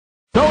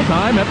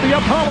showtime at the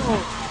Apollo.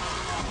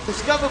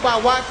 Discovered by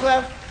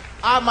Wyclef,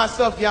 I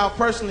myself, y'all,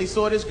 personally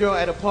saw this girl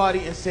at a party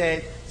and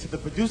said to the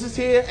producers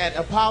here at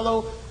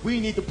Apollo, we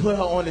need to put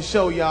her on the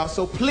show, y'all.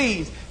 So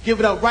please, give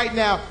it up right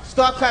now.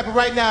 Start clapping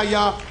right now,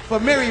 y'all, for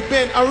Miri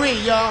Ben Ari,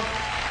 y'all.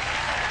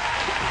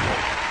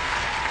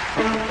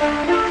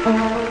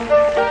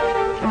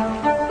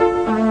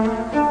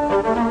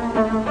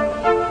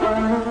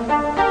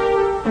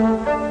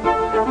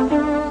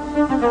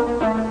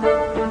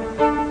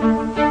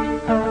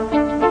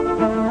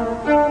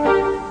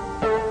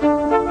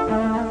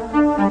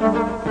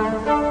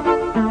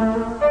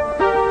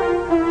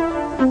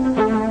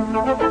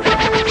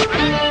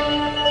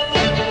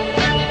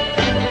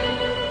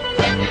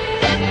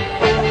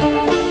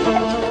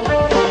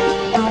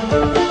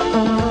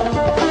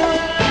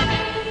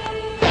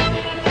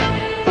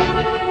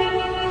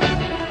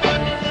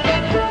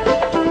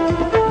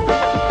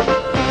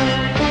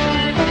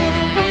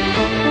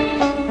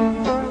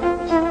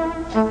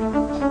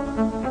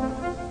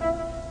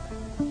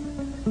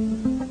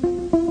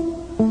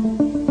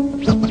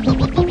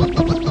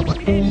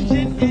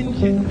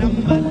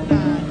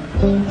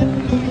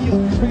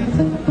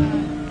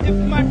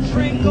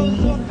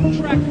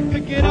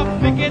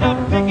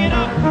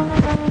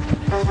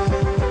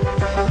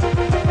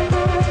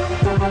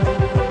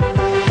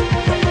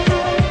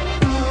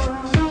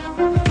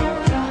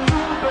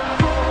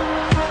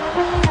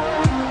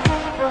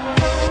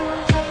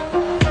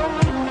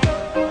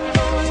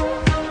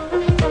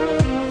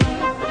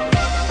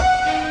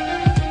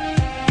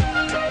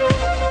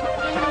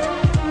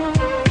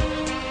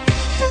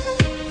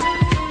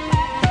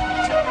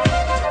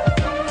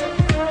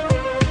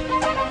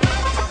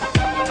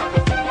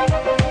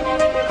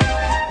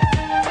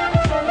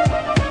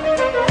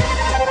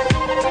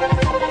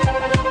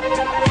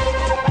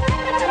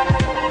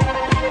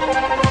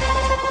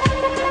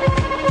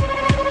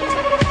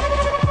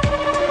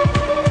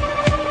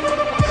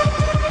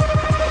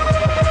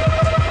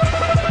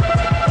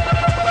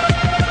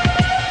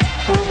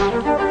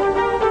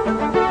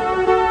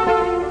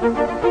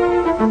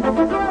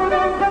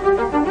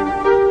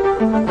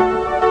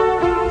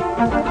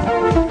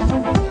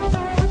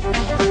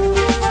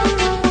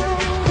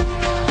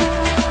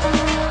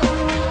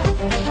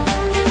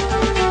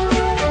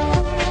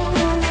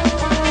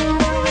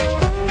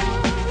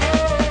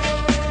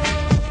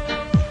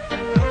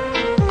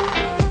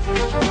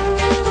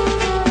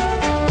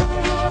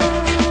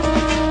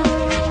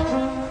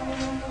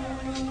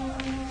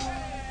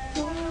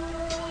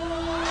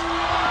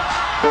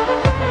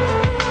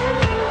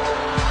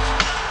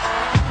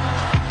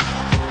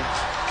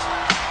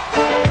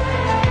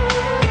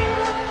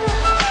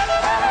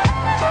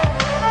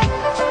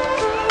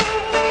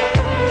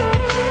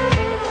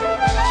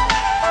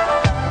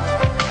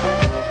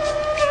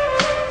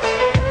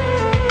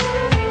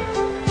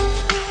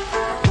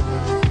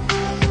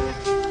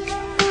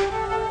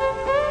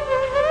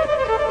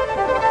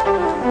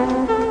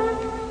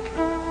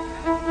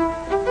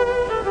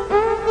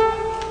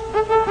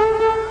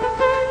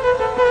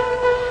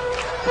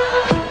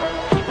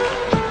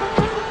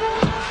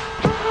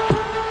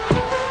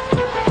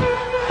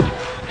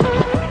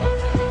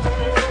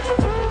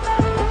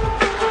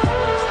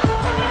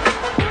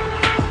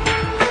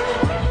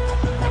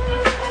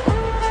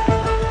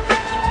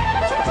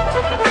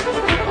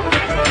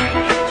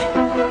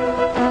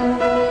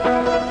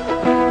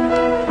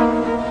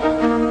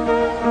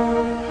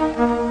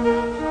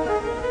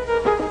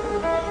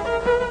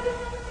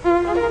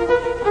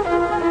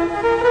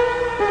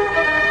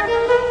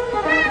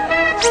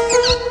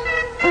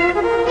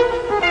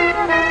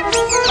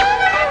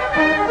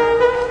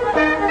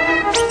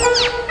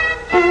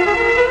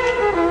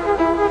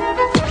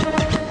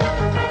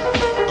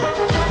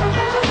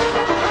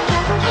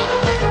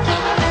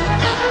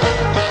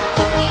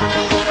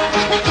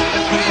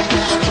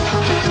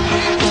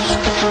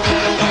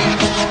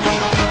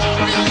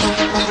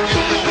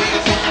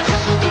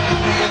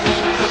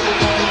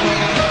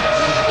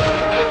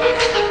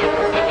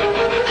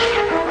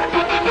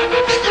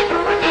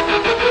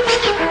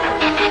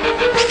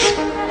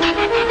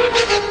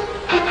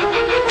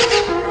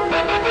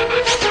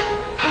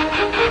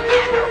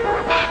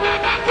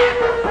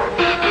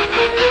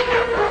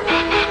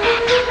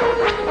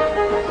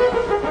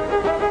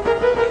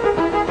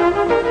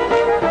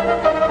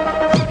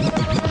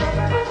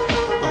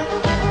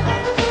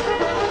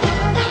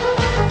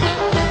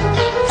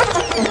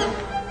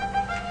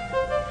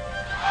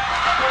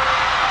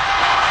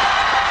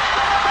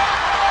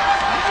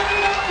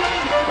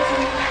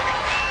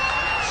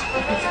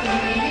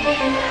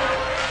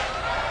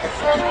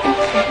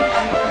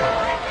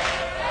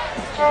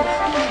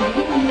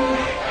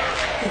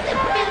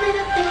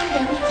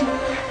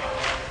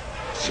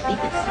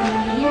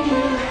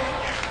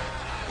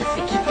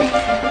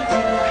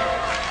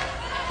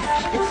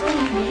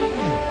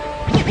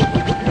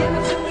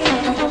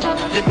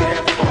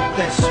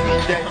 That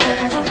sweet, that